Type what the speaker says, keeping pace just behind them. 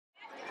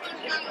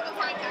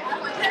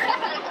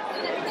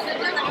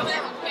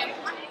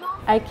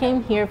I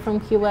came here from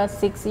Cuba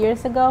 6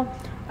 years ago.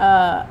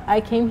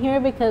 I came here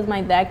because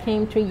my dad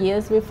came 3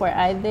 years before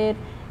I did,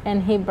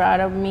 and he brought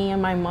up me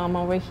and my mom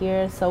over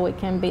here so we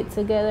can be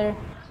together.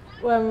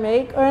 What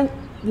makes our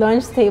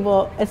lunch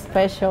table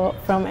special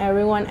from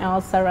everyone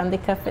else around the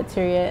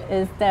cafeteria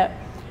is that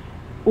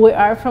we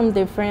are from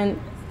different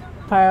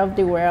part of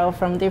the world,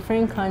 from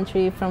different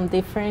countries, from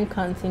different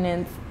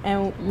continents,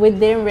 and we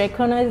didn't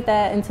recognize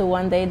that until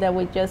one day that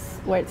we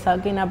just were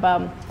talking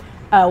about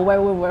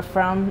where we were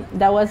from.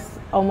 That was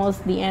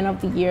almost the end of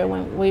the year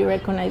when we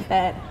recognized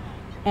that.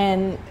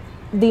 And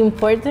the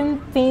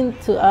important thing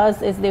to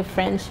us is the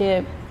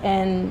friendship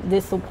and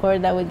the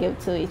support that we give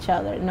to each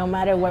other, no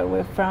matter where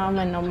we're from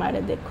and no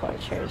matter the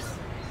cultures.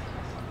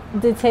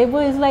 The table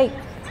is like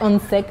on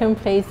second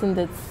place in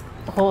this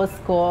whole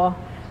school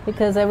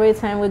because every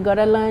time we go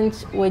to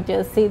lunch, we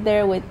just sit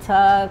there, we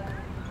talk.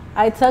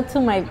 I talk to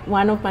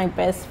one of my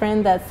best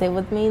friends that sit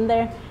with me in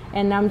there,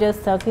 and I'm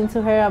just talking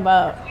to her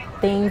about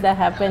things that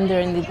happened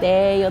during the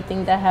day or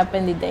things that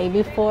happened the day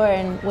before,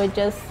 and we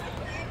just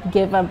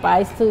give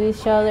advice to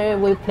each other.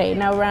 We play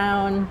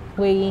around,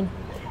 we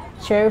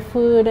share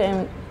food,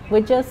 and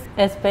we just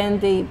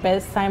spend the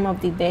best time of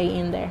the day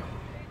in there.